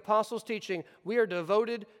devoted to the apostles' teaching, we are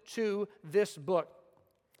devoted to this book.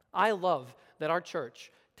 I love that our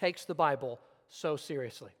church takes the Bible so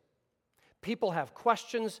seriously. People have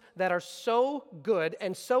questions that are so good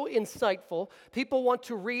and so insightful. People want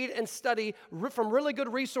to read and study from really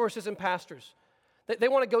good resources and pastors. They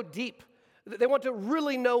want to go deep. They want to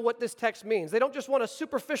really know what this text means. They don't just want a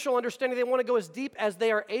superficial understanding. They want to go as deep as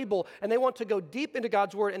they are able, and they want to go deep into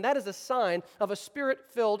God's word, and that is a sign of a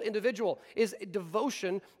spirit-filled individual, is a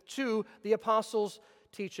devotion to the apostles'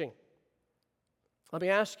 teaching. Let me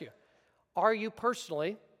ask you, are you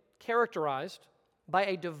personally characterized by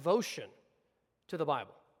a devotion to the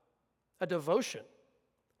Bible? A devotion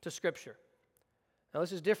to Scripture? Now,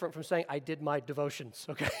 this is different from saying, I did my devotions,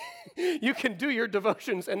 okay? You can do your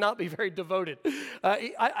devotions and not be very devoted.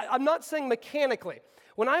 I'm not saying mechanically.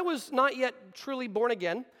 When I was not yet truly born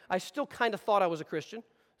again, I still kind of thought I was a Christian.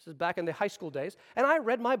 This is back in the high school days. And I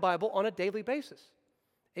read my Bible on a daily basis.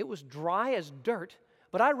 It was dry as dirt,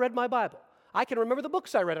 but I read my Bible. I can remember the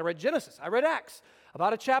books I read. I read Genesis. I read Acts.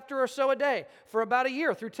 About a chapter or so a day for about a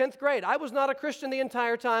year through 10th grade. I was not a Christian the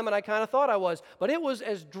entire time, and I kind of thought I was. But it was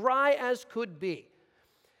as dry as could be.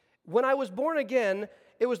 When I was born again,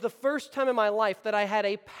 it was the first time in my life that I had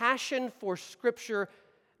a passion for Scripture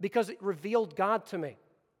because it revealed God to me.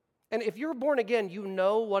 And if you're born again, you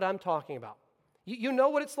know what I'm talking about. You know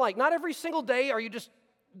what it's like. Not every single day are you just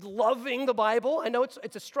loving the Bible. I know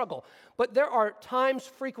it's a struggle. But there are times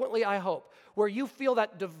frequently, I hope, where you feel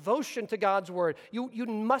that devotion to God's Word. You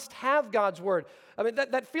must have God's Word. I mean,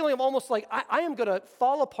 that feeling of almost like I am going to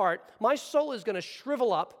fall apart. My soul is going to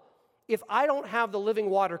shrivel up if I don't have the living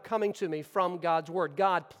water coming to me from God's Word.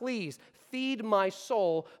 God, please feed my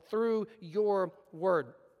soul through your Word.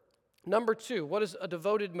 Number two, what does a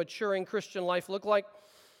devoted, maturing Christian life look like?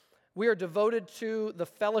 We are devoted to the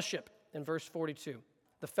fellowship in verse 42.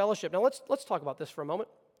 The fellowship. Now let's talk about this for a moment.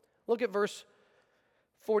 Look at verse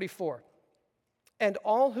 44. And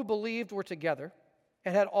all who believed were together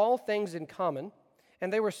and had all things in common,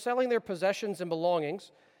 and they were selling their possessions and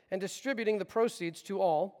belongings and distributing the proceeds to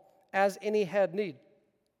all as any had need.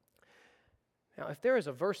 Now, if there is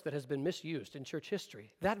a verse that has been misused in church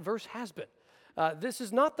history, that verse has been. This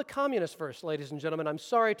is not the communist verse, ladies and gentlemen. I'm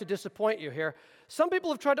sorry to disappoint you here. Some people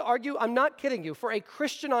have tried to argue, I'm not kidding you, for a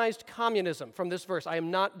Christianized communism from this verse. I am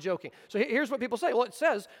not joking. So here's what people say. Well, it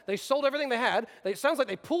says they sold everything they had. It sounds like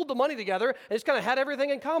they pooled the money together and just kind of had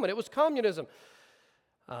everything in common. It was communism.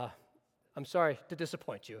 I'm sorry to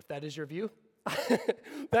disappoint you if that is your view.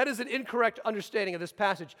 That is an incorrect understanding of this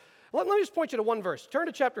passage. Let me just point you to one verse. Turn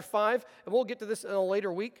to chapter 5, and we'll get to this in a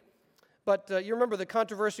later week. But you remember the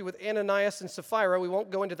controversy with Ananias and Sapphira. We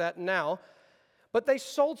won't go into that now. But they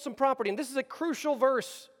sold some property, and this is a crucial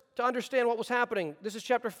verse to understand what was happening. This is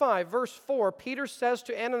chapter 5, verse 4. Peter says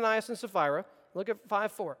to Ananias and Sapphira, look at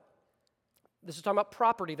 5:4. This is talking about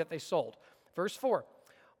property that they sold. Verse 4.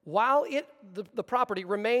 While the property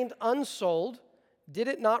remained unsold, Did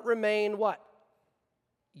it not remain what?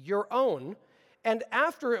 Your own. And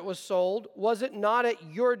after it was sold, was it not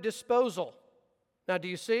at your disposal? Now, do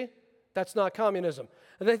you see? That's not communism.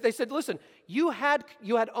 And they said, listen, you had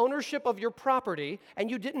ownership of your property, and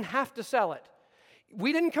you didn't have to sell it.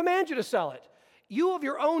 We didn't command you to sell it. You, of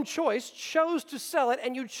your own choice, chose to sell it,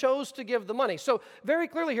 and you chose to give the money. So very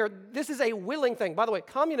clearly here, this is a willing thing. By the way,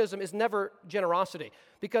 communism is never generosity,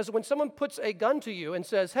 because when someone puts a gun to you and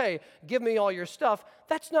says, hey, give me all your stuff,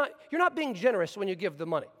 you're not being generous when you give the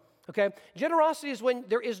money. Okay? Generosity is when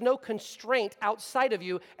there is no constraint outside of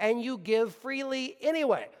you, and you give freely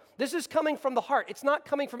anyway. This is coming from the heart. It's not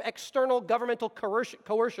coming from external governmental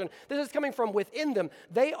coercion. This is coming from within them.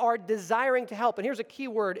 They are desiring to help. And here's a key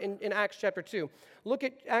word in Acts chapter 2. Look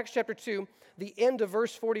at Acts chapter 2, the end of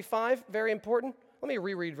verse 45, very important. Let me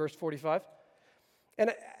reread verse 45.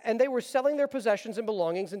 And they were selling their possessions and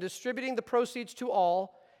belongings and distributing the proceeds to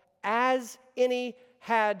all as any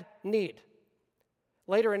had need.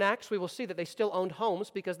 Later in Acts, we will see that they still owned homes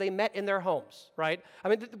because they met in their homes, right? I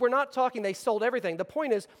mean, we're not talking they sold everything. The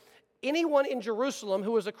point is, anyone in Jerusalem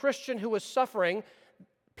who was a Christian who was suffering,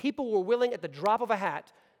 people were willing at the drop of a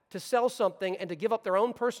hat to sell something and to give up their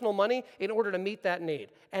own personal money in order to meet that need.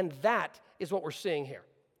 And that is what we're seeing here.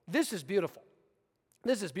 This is beautiful.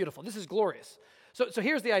 This is beautiful. This is glorious. So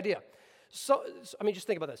here's the idea. So just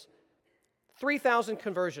think about this. 3,000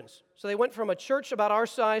 conversions. So they went from a church about our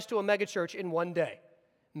size to a megachurch in one day.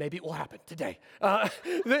 Maybe it will happen today.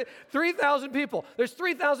 3,000 people. There's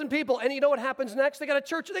 3,000 people, and you know what happens next? They got a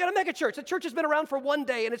church. They got a mega church. The church has been around for one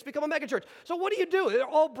day, and it's become a mega church. So what do? They're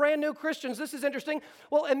all brand new Christians. This is interesting.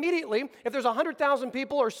 Well, immediately, if there's 100,000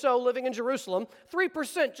 people or so living in Jerusalem,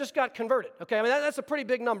 3% just got converted. Okay, I mean that's a pretty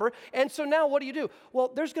big number. And so now what do?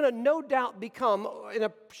 Well, there's going to no doubt become in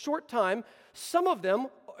a short time some of them.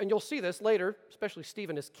 And you'll see this later, especially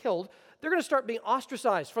Stephen is killed, they're going to start being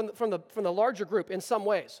ostracized from the larger group in some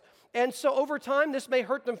ways. And so over time, this may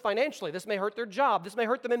hurt them financially. This may hurt their job. This may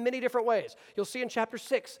hurt them in many different ways. You'll see in chapter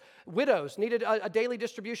 6, widows needed a daily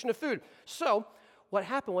distribution of food. So what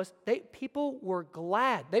happened was people were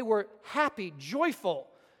glad. They were happy, joyful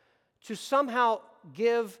to somehow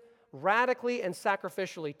give radically and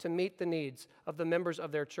sacrificially to meet the needs of the members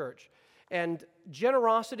of their church. And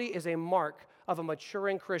generosity is a mark of a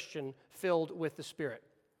maturing Christian filled with the Spirit.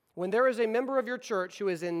 When there is a member of your church who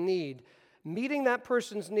is in need, meeting that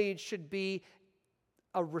person's needs should be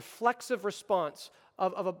a reflexive response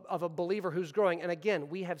of a believer who's growing. And again,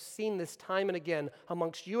 we have seen this time and again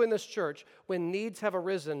amongst you in this church when needs have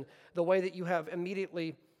arisen, the way that you have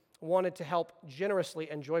immediately wanted to help generously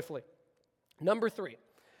and joyfully. Number 3,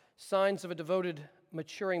 signs of a devoted,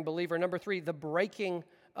 maturing believer. Number 3, the breaking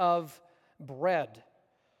of bread.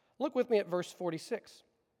 Look with me at verse 46.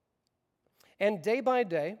 And day by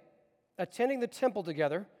day, attending the temple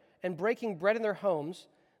together and breaking bread in their homes,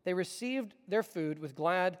 they received their food with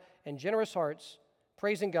glad and generous hearts,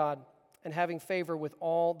 praising God and having favor with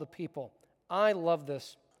all the people. I love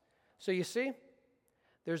this. So you see,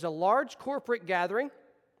 there's a large corporate gathering.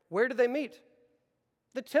 Where do they meet?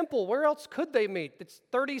 The temple. Where else could they meet? It's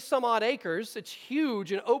 30 some odd acres. It's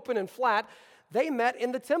huge and open and flat. They met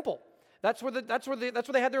in the temple. That's where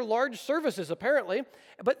they had their large services, apparently.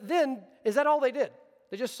 But then, is that all they did?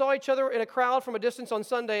 They just saw each other in a crowd from a distance on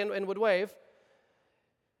Sunday and would wave?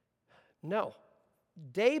 No.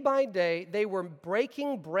 Day by day, they were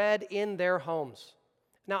breaking bread in their homes.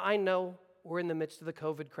 Now, I know we're in the midst of the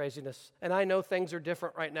COVID craziness, and I know things are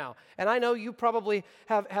different right now. And I know you probably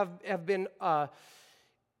have been,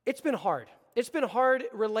 it's been hard. It's been hard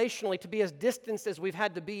relationally to be as distanced as we've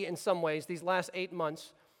had to be in some ways these last 8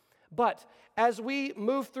 months. But as we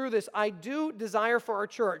move through this, I do desire for our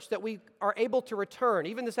church that we are able to return,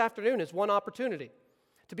 even this afternoon is one opportunity,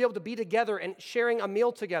 to be able to be together and sharing a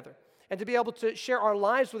meal together, and to be able to share our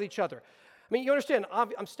lives with each other. I mean, you understand,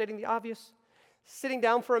 I'm stating the obvious. Sitting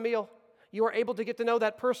down for a meal, you are able to get to know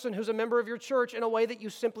that person who's a member of your church in a way that you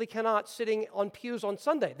simply cannot sitting on pews on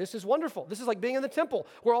Sunday. This is wonderful. This is like being in the temple.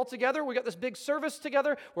 We're all together. We got this big service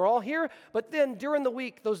together. We're all here. But then during the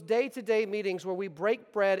week, those day-to-day meetings where we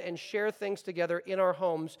break bread and share things together in our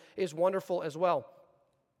homes is wonderful as well.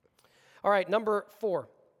 All right, number 4,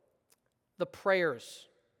 the prayers.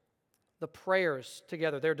 The prayers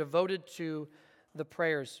together. They're devoted to the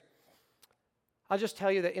prayers. I'll just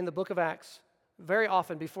tell you that in the book of Acts, very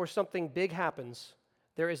often, before something big happens,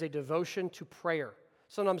 there is a devotion to prayer.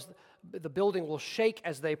 Sometimes the building will shake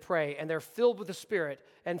as they pray, and they're filled with the Spirit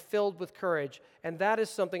and filled with courage. And that is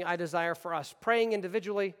something I desire for us, praying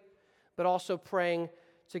individually, but also praying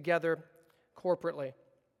together corporately.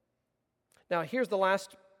 Now, here's the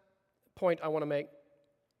last point I want to make.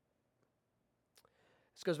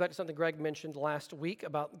 This goes back to something Greg mentioned last week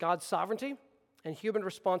about God's sovereignty and human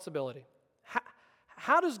responsibility.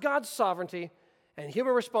 How does God's sovereignty and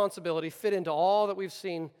human responsibility fit into all that we've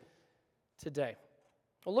seen today?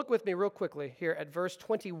 Well, look with me real quickly here at verse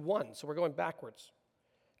 21. So we're going backwards.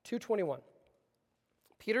 2:21.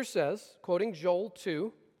 Peter says, quoting Joel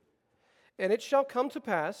 2, "And it shall come to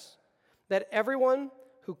pass that everyone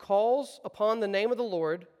who calls upon the name of the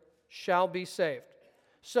Lord shall be saved."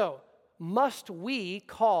 So, must we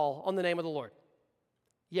call on the name of the Lord?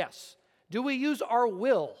 Yes. Do we use our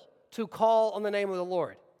will to call on the name of the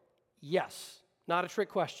Lord? Yes. Not a trick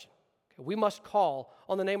question. Okay, we must call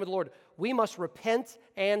on the name of the Lord. We must repent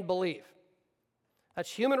and believe.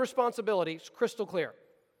 That's human responsibility. It's crystal clear.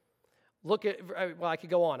 Look at, well, I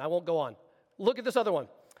could go on. I won't go on. Look at this other one.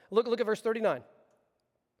 Look at verse 39.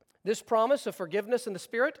 This promise of forgiveness in the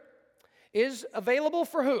Spirit is available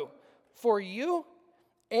for who? For you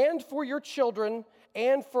and for your children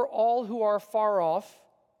and for all who are far off.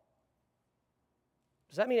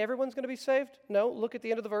 Does that mean everyone's going to be saved? No. Look at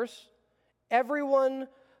the end of the verse. Everyone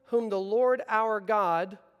whom the Lord our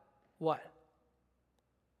God, what?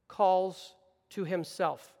 Calls to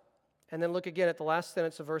himself. And then look again at the last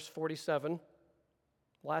sentence of verse 47,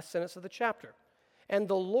 last sentence of the chapter. And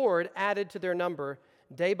the Lord added to their number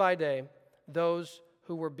day by day those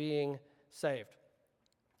who were being saved.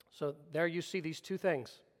 So there you see these two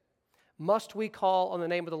things. Must we call on the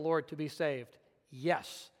name of the Lord to be saved?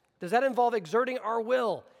 Yes. Does that involve exerting our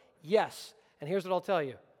will? Yes. And here's what I'll tell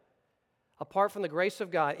you. Apart from the grace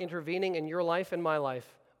of God intervening in your life and my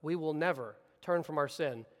life, we will never turn from our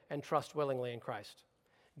sin and trust willingly in Christ.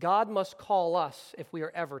 God must call us if we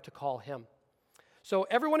are ever to call him. So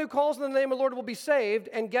everyone who calls on the name of the Lord will be saved,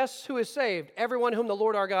 and guess who is saved? Everyone whom the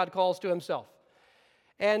Lord our God calls to himself.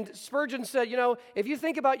 And Spurgeon said, if you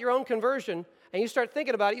think about your own conversion and you start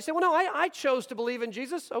thinking about it, you say, well, no, I chose to believe in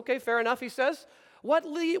Jesus. Okay, fair enough, he says. What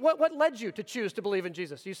led you to choose to believe in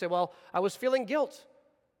Jesus? You say, well, I was feeling guilt.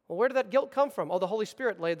 Well, where did that guilt come from? Oh, the Holy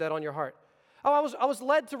Spirit laid that on your heart. Oh, I was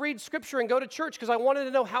led to read Scripture and go to church because I wanted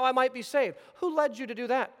to know how I might be saved. Who led you to do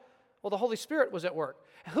that? Well, the Holy Spirit was at work.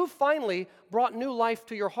 Who finally brought new life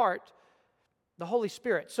to your heart? The Holy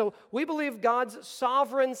Spirit. So we believe God's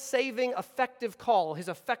sovereign, saving, effective call, his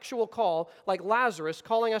effectual call, like Lazarus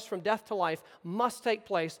calling us from death to life, must take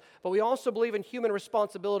place. But we also believe in human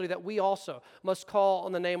responsibility that we also must call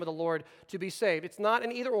on the name of the Lord to be saved. It's not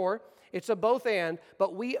an either or, it's a both and,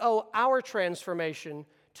 but we owe our transformation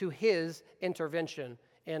to his intervention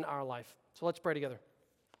in our life. So let's pray together.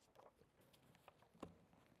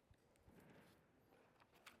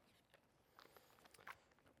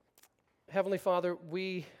 Heavenly Father,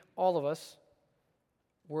 we, all of us,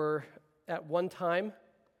 were at one time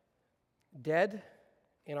dead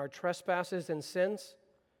in our trespasses and sins,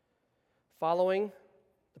 following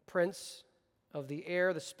the prince of the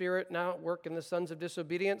air, the spirit now at work in the sons of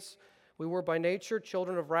disobedience. We were by nature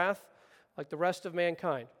children of wrath, like the rest of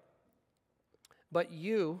mankind. But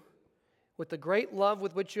you, with the great love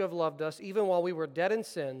with which you have loved us, even while we were dead in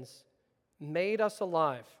sins, made us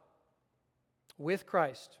alive with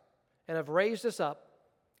Christ, and have raised us up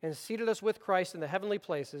and seated us with Christ in the heavenly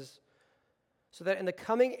places, so that in the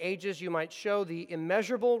coming ages you might show the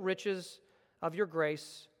immeasurable riches of your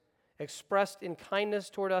grace expressed in kindness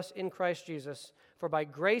toward us in Christ Jesus. For by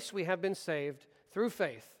grace we have been saved through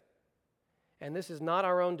faith. And this is not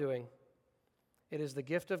our own doing. It is the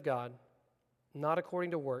gift of God, not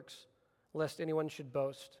according to works, lest anyone should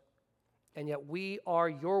boast. And yet we are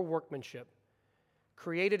your workmanship,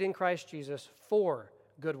 created in Christ Jesus for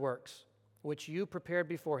good works, which you prepared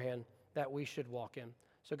beforehand that we should walk in.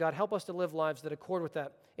 So God, help us to live lives that accord with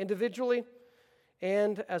that individually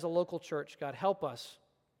and as a local church. God, help us.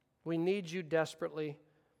 We need you desperately.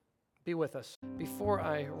 Be with us. Before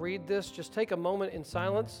I read this, just take a moment in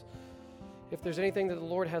silence. If there's anything that the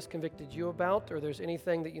Lord has convicted you about, or there's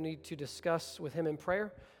anything that you need to discuss with him in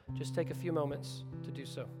prayer, just take a few moments to do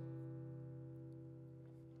so.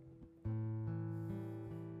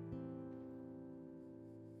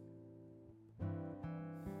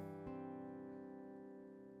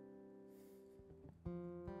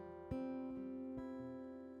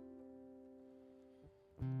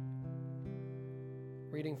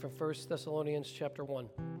 Reading from 1 Thessalonians chapter 1.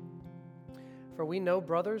 For we know,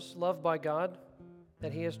 brothers, loved by God,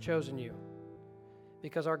 that he has chosen you,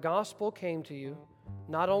 because our gospel came to you,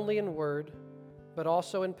 not only in word, but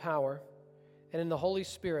also in power, and in the Holy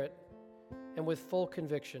Spirit, and with full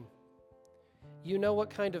conviction. You know what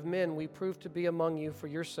kind of men we proved to be among you for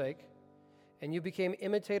your sake, and you became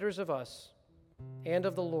imitators of us and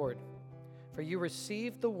of the Lord. For you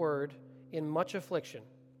received the word in much affliction,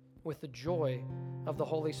 with the joy of the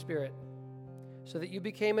Holy Spirit, so that you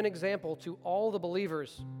became an example to all the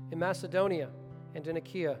believers in Macedonia and in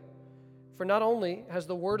Achaia. For not only has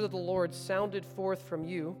the word of the Lord sounded forth from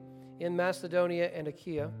you in Macedonia and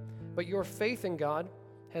Achaia, but your faith in God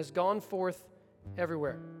has gone forth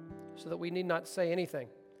everywhere, so that we need not say anything.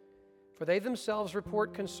 For they themselves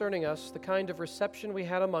report concerning us the kind of reception we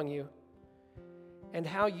had among you, and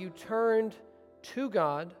how you turned to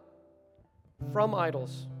God from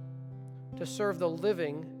idols to serve the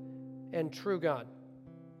living and true God,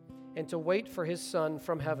 and to wait for his Son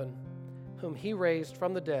from heaven, whom he raised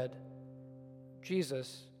from the dead,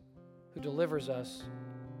 Jesus, who delivers us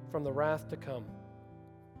from the wrath to come.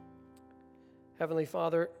 Heavenly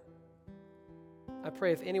Father, I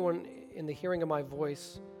pray if anyone in the hearing of my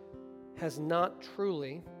voice has not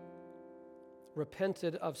truly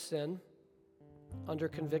repented of sin under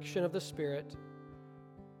conviction of the Spirit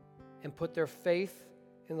and put their faith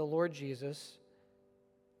in the Lord Jesus,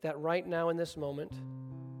 that right now in this moment,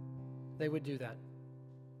 they would do that.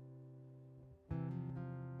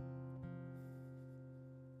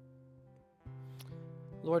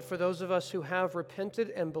 Lord, for those of us who have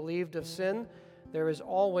repented and believed of sin, there is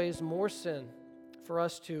always more sin for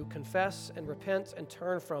us to confess and repent and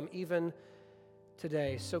turn from even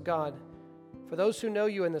today. So God, for those who know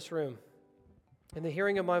you in this room, in the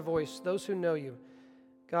hearing of my voice, those who know you,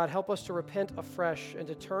 God, help us to repent afresh and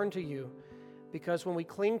to turn to you, because when we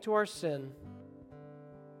cling to our sin,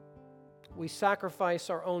 we sacrifice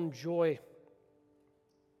our own joy.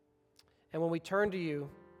 And when we turn to you,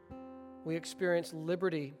 we experience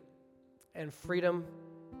liberty and freedom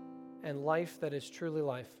and life that is truly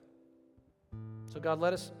life. So God,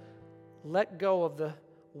 let us let go of the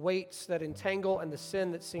weights that entangle and the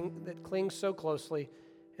sin that clings so closely,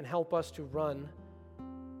 and help us to run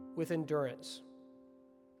with endurance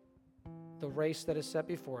the race that is set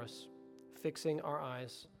before us, fixing our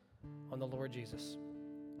eyes on the Lord Jesus,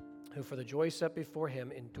 who for the joy set before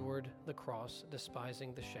him endured the cross,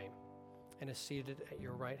 despising the shame, and is seated at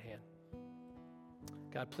your right hand.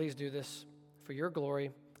 God, please do this for your glory.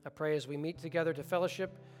 I pray as we meet together to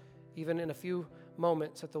fellowship, even in a few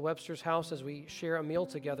moments at the Webster's house as we share a meal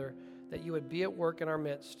together, that you would be at work in our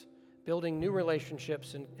midst, building new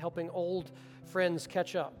relationships and helping old friends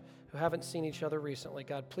catch up who haven't seen each other recently.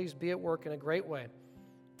 God, please be at work in a great way.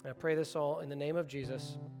 And I pray this all in the name of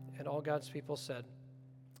Jesus, and all God's people said,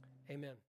 amen.